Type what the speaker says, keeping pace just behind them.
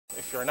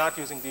if you're not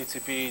using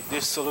DHCP,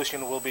 this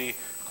solution will be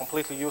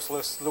completely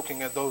useless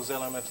looking at those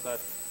elements that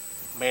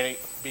may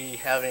be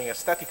having a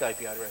static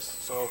IP address.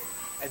 So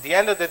at the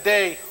end of the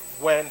day,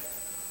 when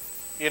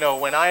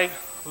I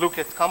look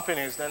at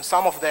companies, then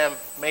some of them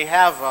may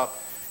have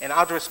an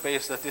address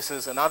space that this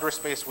is an address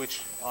space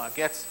which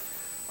gets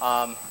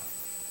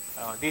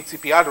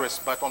DHCP address,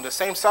 but on the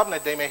same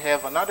subnet they may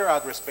have another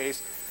address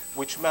space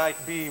which might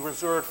be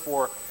reserved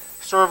for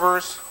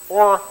servers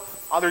or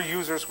other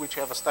users which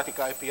have a static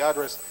IP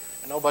address,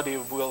 and nobody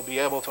will be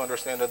able to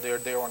understand that they're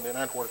there on the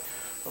network.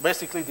 So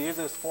basically the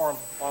easiest form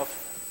of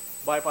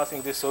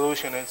bypassing this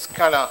solution, it's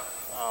kind of,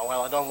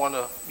 well, I don't want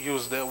to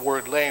use the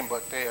word lame,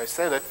 but hey, I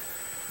said it,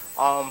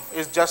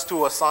 is just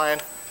to assign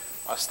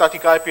a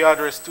static IP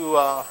address to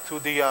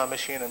the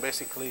machine, and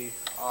basically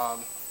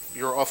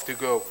you're off to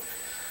go.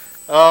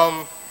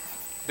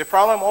 The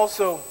problem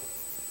also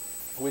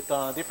with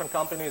different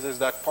companies is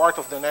that part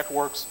of the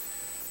networks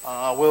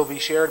will be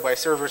shared by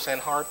servers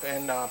and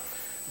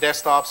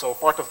desktop, so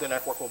part of the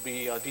network will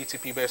be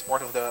DHCP based,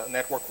 part of the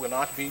network will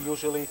not be.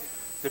 Usually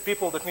the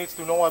people that needs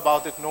to know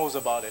about it knows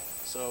about it.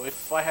 So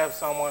if I have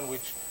someone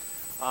which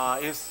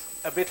is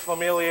a bit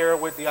familiar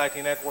with the IT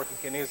network, he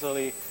can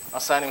easily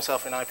assign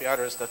himself an IP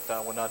address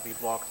that will not be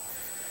blocked.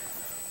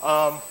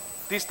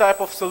 This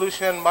type of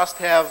solution must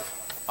have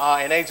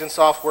an agent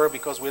software,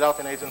 because without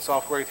an agent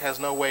software it has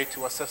no way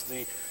to assess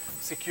the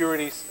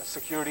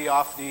security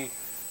of the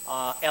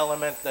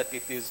element that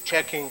it is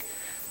checking.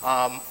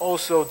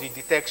 Also, the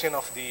detection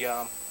of the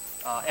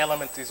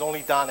element is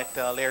only done at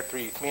layer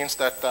 3. It means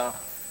that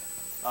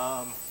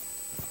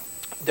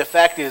the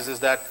fact is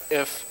that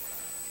if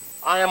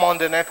I am on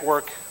the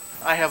network,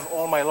 I have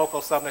all my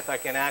local subnet I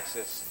can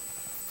access.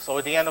 So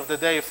at the end of the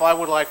day, if I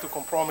would like to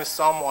compromise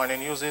someone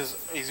and use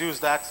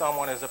that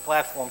someone as a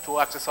platform to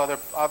access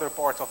other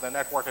parts of the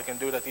network, I can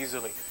do that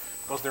easily,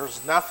 because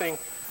there's nothing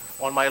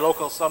on my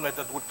local subnet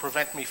that would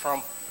prevent me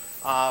from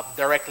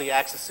directly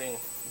accessing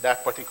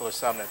that particular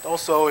subnet.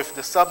 Also, if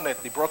the subnet,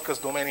 the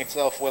broadcast domain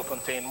itself, will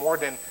contain more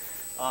than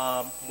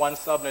one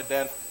subnet,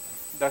 then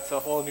that's a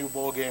whole new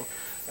ballgame.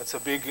 That's a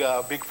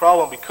big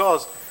problem,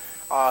 because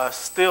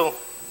still,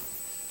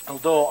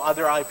 although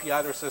other IP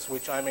addresses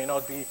which I may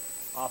not be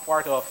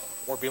part of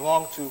or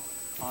belong to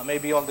may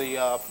be on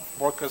the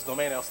broadcast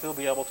domain, I'll still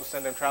be able to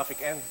send them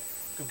traffic and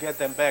to get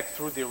them back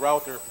through the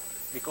router,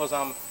 because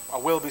I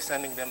will be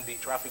sending them the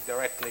traffic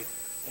directly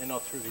and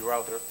not through the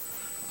router.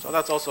 So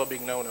that's also a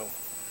big no-no.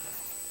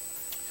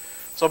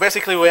 So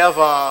basically we have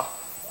a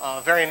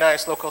very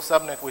nice local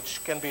subnet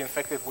which can be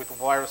infected with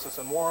viruses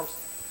and worms.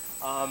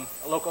 A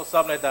local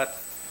subnet that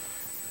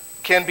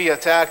can be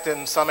attacked,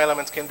 and some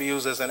elements can be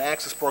used as an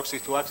access proxy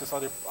to access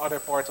other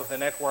parts of the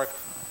network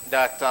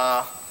that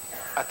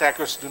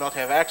attackers do not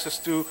have access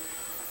to.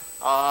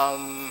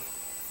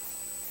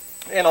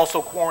 And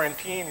also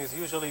quarantine is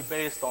usually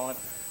based on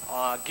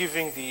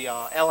giving the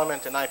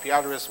element an IP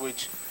address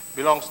which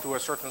belongs to a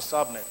certain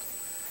subnet.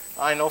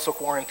 And also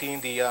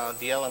quarantine the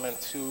element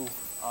to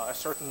a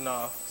certain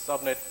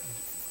subnet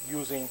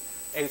using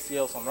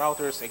ACLs on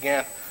routers,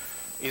 again,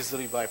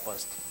 easily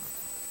bypassed.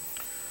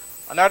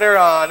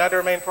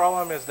 Another main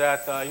problem is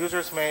that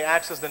users may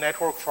access the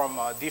network from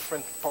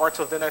different parts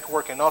of the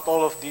network, and not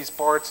all of these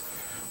parts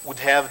would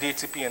have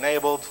DHCP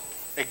enabled.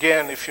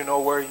 Again, if you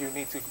know where you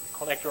need to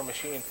connect your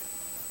machine,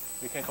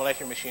 you can connect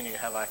your machine and you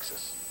have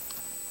access.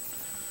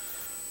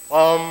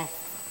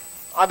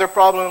 Other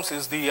problems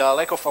is the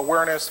lack of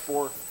awareness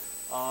for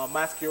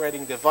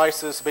masquerading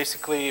devices.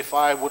 Basically, if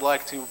I would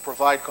like to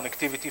provide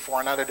connectivity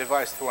for another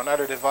device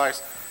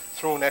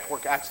through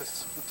network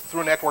access,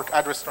 through network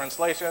address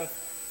translation,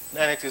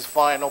 then it is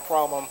fine, no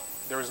problem.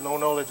 There is no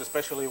knowledge,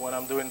 especially when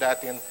I'm doing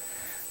that in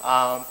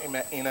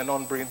a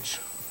non-bridged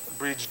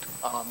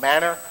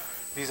manner.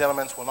 These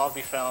elements will not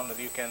be found, and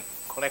you can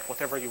connect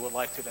whatever you would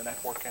like to the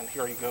network, and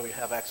here you go, you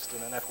have access to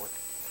the network.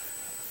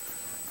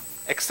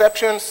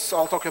 Exceptions,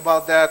 I'll talk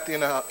about that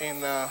in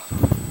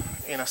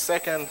a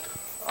second.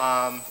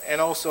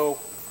 And also,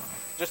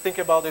 just think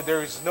about it,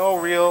 there is no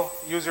real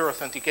user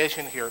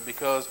authentication here,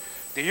 because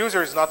the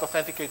user is not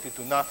authenticated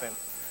to nothing.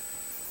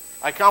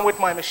 I come with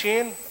my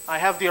machine, I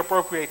have the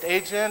appropriate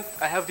agent,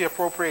 I have the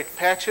appropriate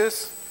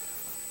patches.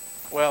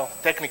 Well,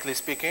 technically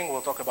speaking,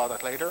 we'll talk about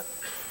that later.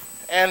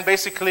 And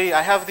basically,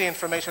 I have the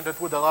information that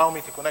would allow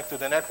me to connect to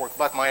the network,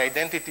 but my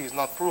identity is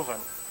not proven.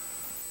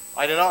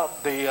 I do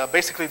not,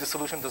 basically the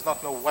solution does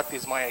not know what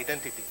is my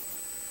identity.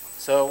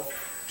 So,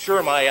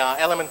 sure, my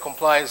element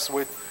complies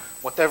with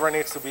whatever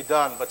needs to be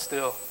done, but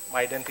still,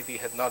 my identity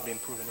had not been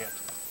proven yet.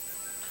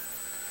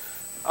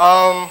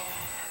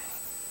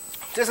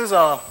 This is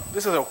a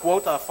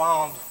quote I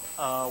found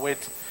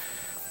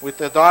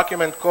with a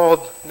document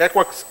called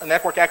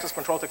Network Access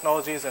Control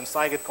Technologies and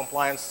Cygate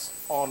Compliance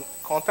on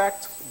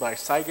Contact by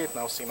Cygate,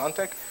 now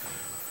Symantec.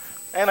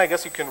 And I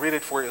guess you can read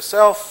it for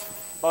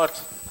yourself,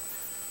 but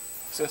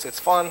since it's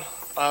fun,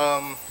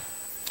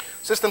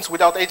 systems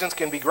without agents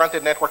can be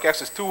granted network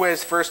access two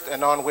ways. First, a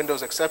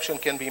non-Windows exception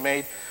can be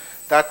made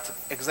that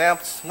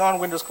exempts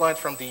non-Windows clients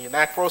from the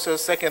NAC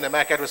process. Second, a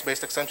MAC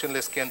address-based exception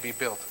list can be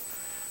built.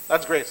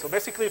 That's great. So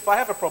basically, if I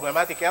have a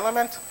problematic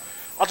element,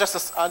 I'll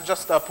just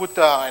put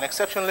an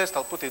exception list.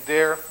 I'll put it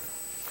there.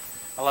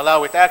 I'll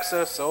allow it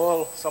access.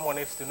 So someone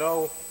needs to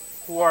know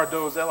who are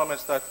those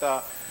elements that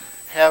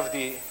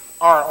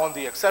are on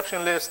the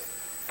exception list.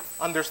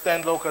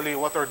 Understand locally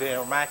what are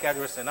their MAC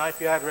address and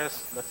IP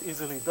address. That's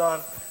easily done.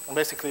 And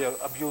basically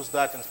abuse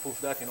that and spoof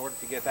that in order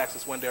to get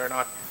access when they're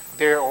not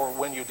there or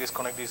when you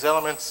disconnect these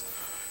elements.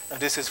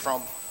 And this is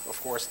from, of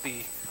course,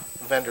 the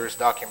vendor's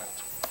document.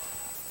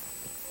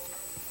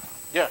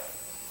 Yeah.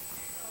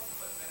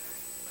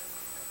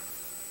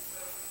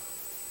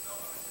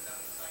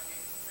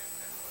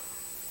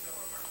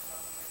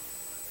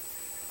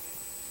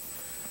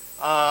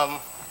 I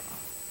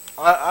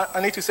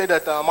need to say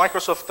that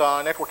Microsoft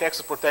Network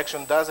Access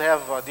Protection does have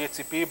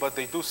DHCP, but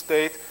they do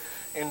state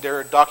in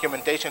their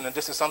documentation, and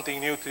this is something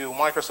new to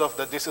Microsoft,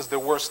 that this is the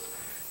worst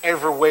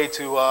ever way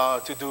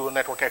to do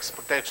network access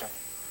protection.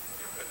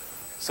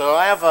 So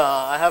I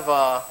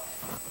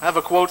have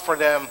a quote from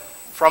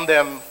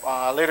them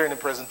later in the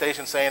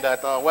presentation saying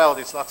that, well,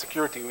 it's not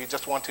security. We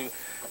just want to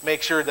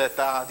make sure that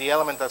the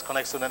element that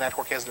connects to the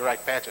network has the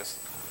right patches.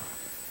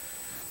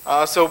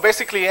 So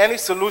basically, any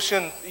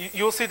solution,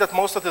 you'll see that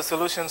most of the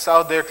solutions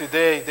out there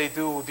today, they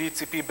do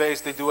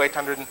DHCP-based, they do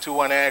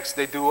 802.1x,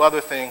 they do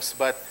other things,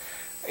 but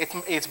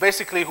it's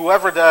basically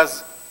whoever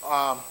does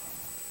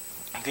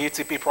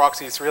DHCP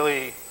proxy is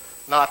really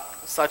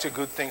not such a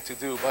good thing to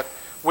do. But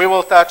we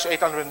will touch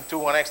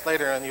 802.1x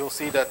later, and you'll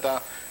see that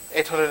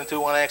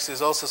 802.1x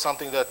is also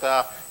something that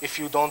if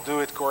you don't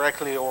do it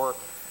correctly or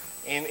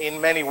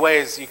in many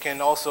ways, you can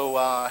also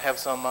have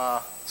some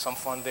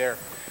fun there.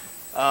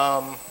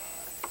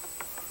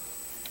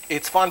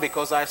 It's fun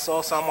because I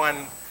saw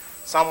someone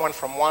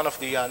from one of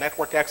the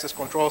network access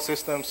control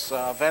systems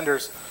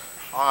vendors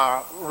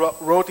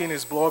wrote in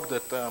his blog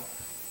that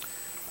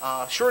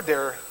sure,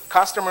 their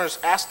customers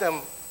ask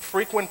them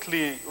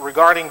frequently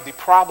regarding the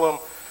problem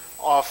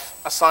of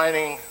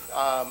assigning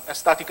a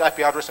static IP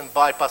address and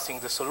bypassing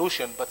the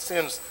solution, but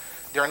since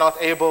they're not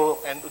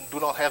able and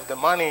do not have the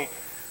money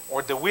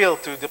or the will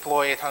to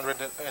deploy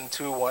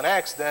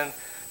 802.1x, then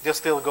they'll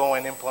still go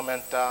and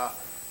implement the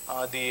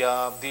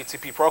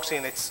DHCP proxy,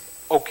 and it's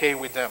okay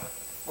with them.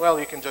 Well,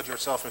 you can judge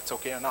yourself if it's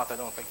okay or not. I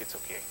don't think it's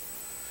okay.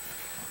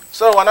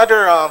 So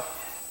another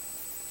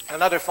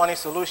funny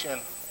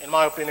solution, in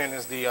my opinion,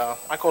 is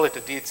I call it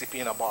the DHCP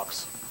in a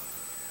box.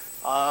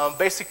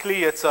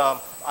 Basically, it's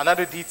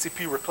another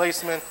DHCP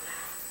replacement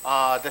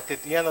that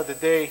at the end of the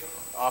day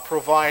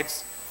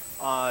provides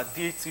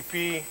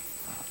DHCP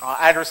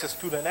addresses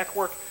to the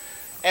network.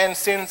 And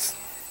since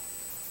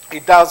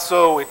it does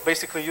so, it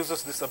basically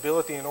uses this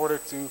ability in order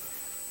to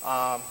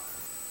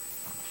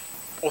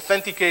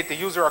authenticate the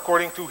user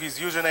according to his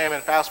username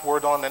and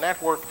password on the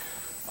network.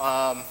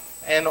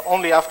 And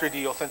only after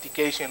the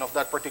authentication of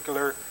that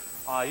particular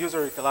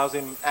user, it allows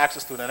him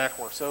access to the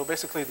network. So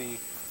basically, the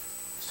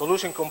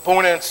solution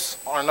components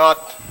are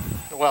not,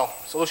 well,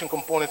 solution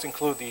components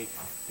include the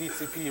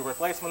DHCP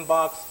replacement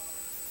box,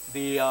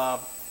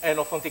 an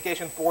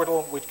authentication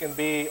portal, which can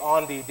be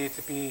on the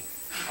DHCP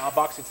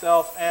box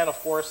itself, and of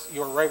course,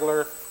 your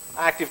regular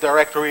Active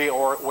Directory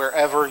or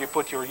wherever you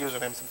put your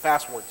usernames and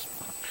passwords.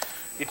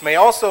 It may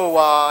also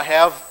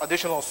have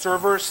additional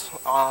servers,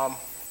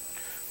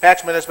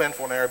 patch management,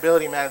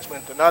 vulnerability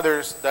management, and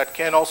others that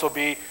can also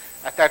be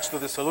attached to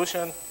the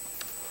solution.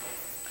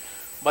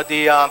 But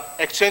the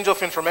exchange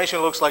of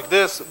information looks like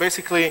this.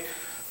 Basically,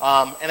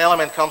 an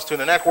element comes to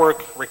the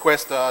network,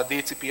 requests a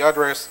DHCP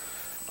address,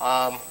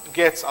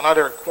 gets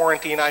another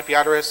quarantine IP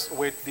address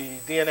with the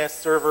DNS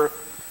server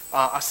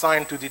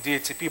assigned to the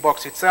DHCP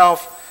box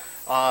itself.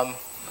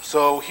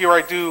 So here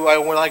I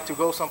would like to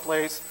go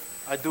someplace.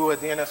 I do a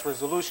DNS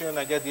resolution.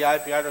 I get the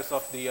IP address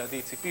of the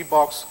DHCP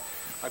box.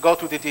 I go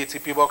to the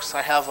DHCP box.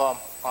 I have,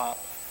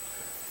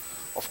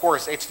 of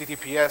course,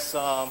 HTTPS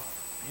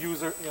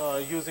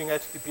using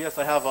HTTPS.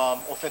 I have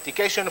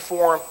authentication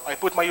form. I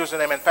put my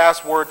username and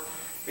password.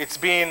 It's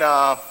being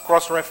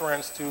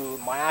cross-referenced to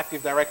my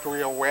Active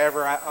Directory or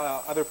wherever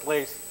other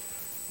place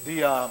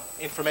the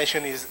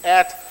information is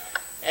at.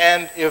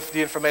 And if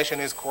the information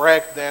is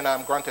correct, then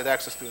I'm granted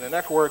access to the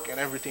network, and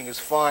everything is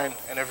fine,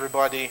 and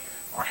everybody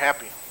are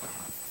happy.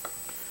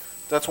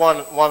 That's one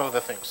of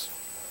the things.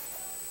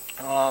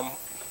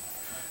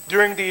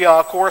 During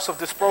the course of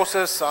this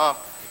process, the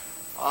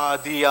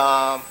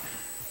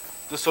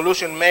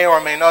solution may or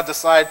may not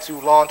decide to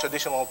launch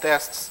additional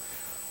tests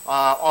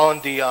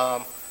on the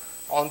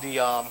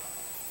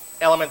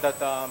element that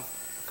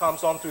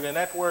comes onto the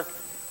network.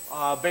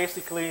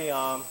 Basically,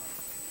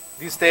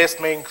 these tests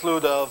may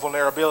include a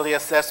vulnerability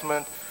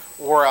assessment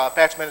or a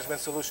patch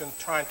management solution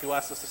trying to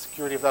assess the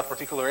security of that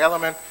particular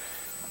element.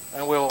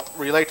 And we'll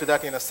relate to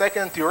that in a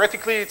second.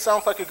 Theoretically, it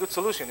sounds like a good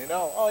solution. You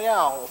know, oh yeah,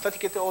 I'll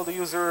authenticate all the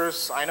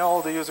users. I know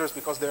all the users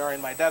because they are in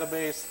my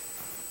database.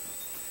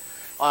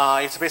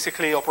 It's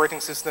basically operating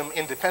system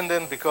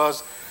independent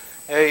because,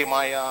 hey,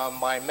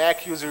 my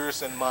Mac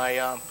users and my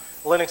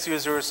Linux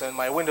users and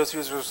my Windows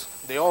users,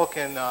 they all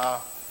can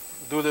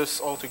do this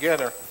all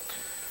together.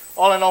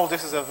 All in all,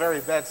 this is a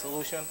very bad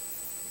solution.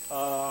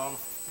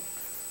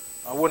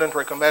 I wouldn't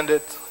recommend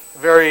it.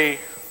 Very,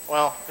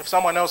 well, if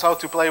someone knows how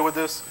to play with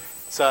this,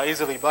 it's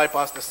easily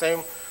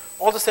bypassed.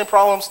 All the same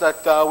problems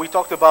that we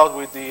talked about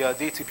with the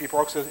DTP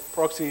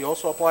proxy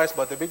also applies,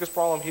 but the biggest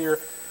problem here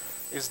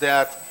is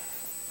that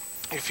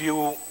if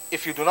you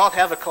do not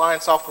have a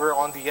client software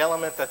on the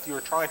element that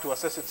you're trying to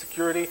assess its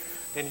security,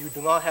 then you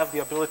do not have the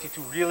ability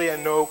to really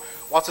know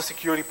what's the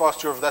security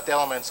posture of that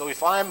element. So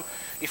if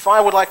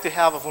I would like to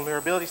have a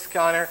vulnerability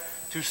scanner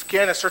to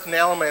scan a certain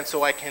element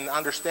so I can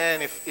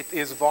understand if it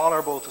is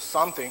vulnerable to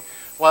something,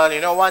 well, you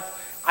know what?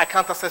 I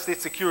can't assess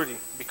its security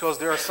because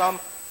there are some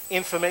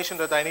information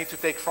that I need to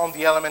take from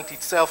the element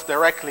itself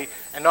directly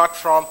and not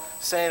from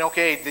saying,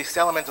 okay, this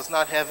element does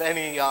not have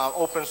any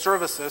open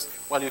services.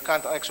 Well, you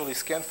can't actually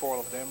scan for all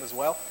of them as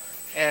well.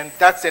 And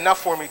that's enough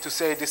for me to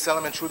say this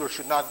element should or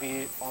should not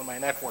be on my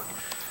network.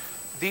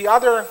 The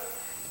other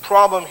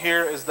problem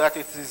here is that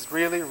it is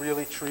really,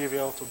 really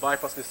trivial to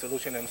bypass this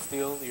solution and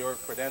steal your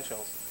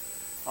credentials.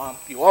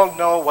 You all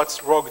know what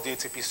rogue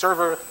DHCP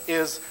server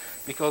is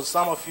because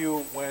some of you,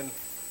 when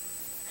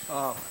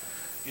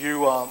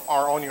you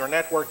are on your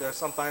network, there are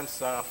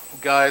sometimes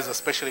guys,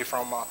 especially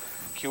from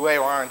QA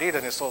or R&D,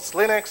 that installs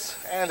Linux,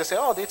 and they say,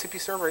 oh, DHCP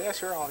server, yeah,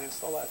 sure, I'll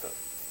install that.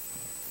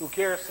 Who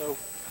cares? So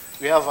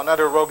we have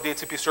another rogue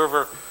DHCP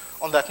server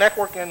on that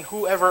network, and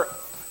whoever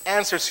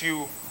answers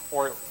you,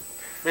 or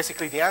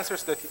basically the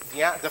answers that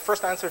the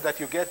first answer that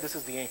you get, this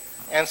is the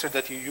answer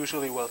that you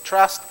usually will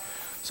trust.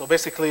 So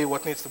basically,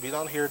 what needs to be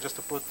done here, just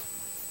to put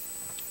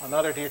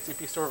another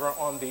DHCP server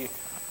on the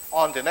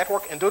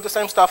network and do the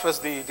same stuff as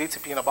the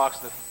DHCP in a box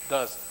that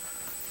does.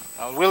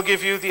 We'll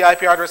give you the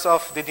IP address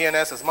of the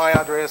DNS as my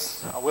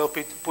address. I'll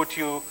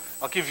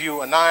give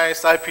you a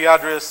nice IP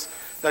address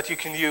that you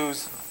can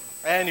use,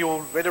 and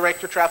you'll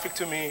redirect your traffic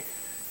to me,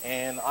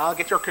 and I'll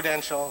get your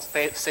credentials,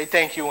 say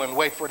thank you, and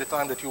wait for the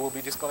time that you will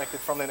be disconnected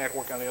from the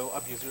network, and it'll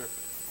abuse your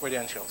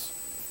credentials.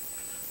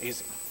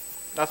 Easy.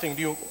 Nothing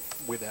new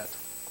with that.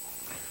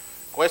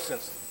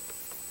 Questions?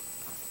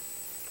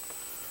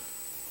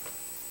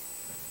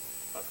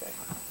 Okay.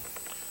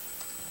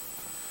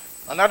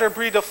 Another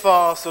breed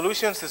of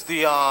solutions is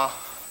the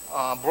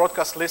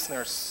broadcast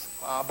listeners.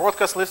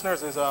 Broadcast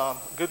listeners is a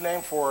good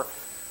name for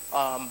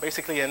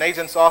basically an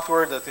agent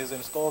software that is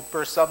installed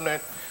per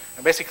subnet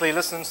and basically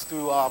listens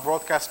to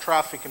broadcast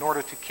traffic in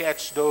order to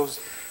catch those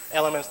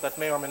elements that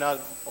may or may not,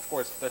 of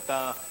course,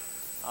 that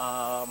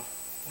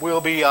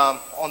will be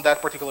on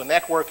that particular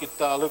network. It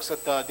looks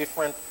at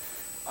different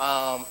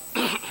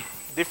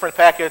different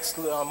packets,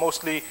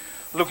 mostly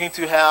looking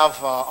to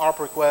have ARP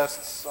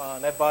requests,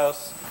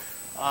 NetBIOS,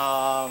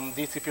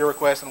 DHCP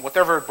requests, and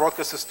whatever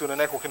broadcasts to the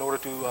network in order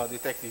to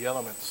detect the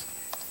elements.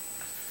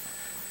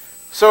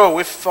 So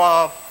if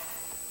I'm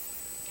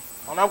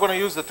now going to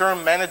use the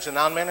term managed and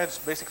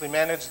unmanaged. Basically,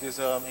 managed is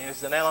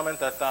an element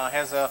that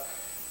has a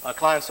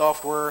client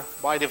software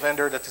by the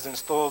vendor that is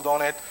installed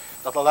on it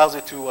that allows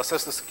it to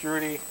assess the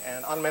security,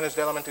 and unmanaged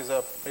element is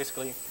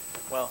basically,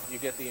 well, you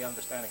get the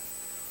understanding.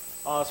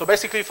 So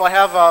basically, if I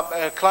have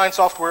a client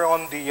software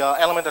on the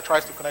element that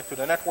tries to connect to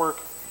the network,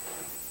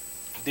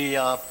 the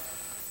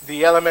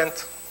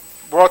element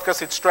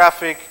broadcasts its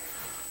traffic.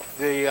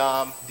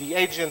 The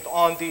agent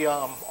on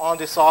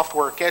the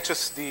software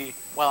catches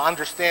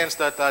understands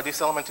that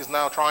this element is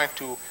now trying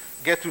to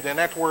get to the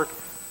network,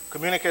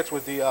 communicates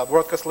with the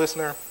broadcast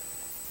listener.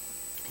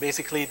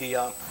 Basically,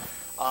 the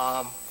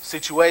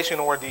situation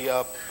or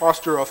the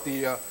posture of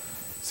the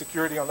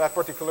security on that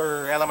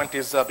particular element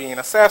is being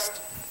assessed.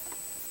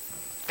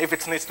 If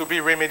it needs to be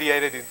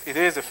remediated, it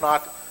is. If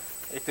not,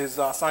 it is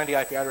assigned the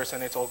IP address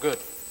and it's all good.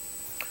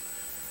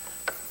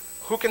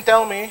 Who can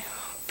tell me,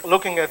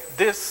 looking at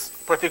this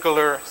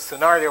particular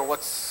scenario,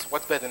 what's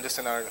bad in this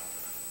scenario?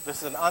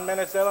 This is an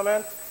unmanaged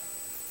element,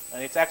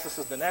 and it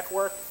accesses the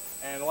network.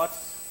 And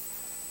what's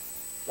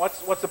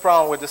the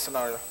problem with this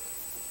scenario?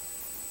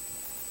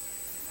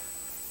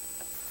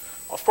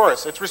 Of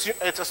course,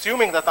 it's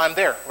assuming that I'm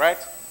there, right?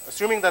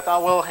 Assuming that I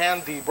will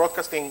hand the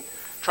broadcasting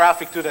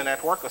traffic to the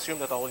network, assume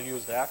that I will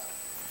use that.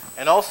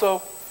 And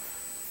also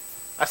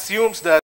assumes that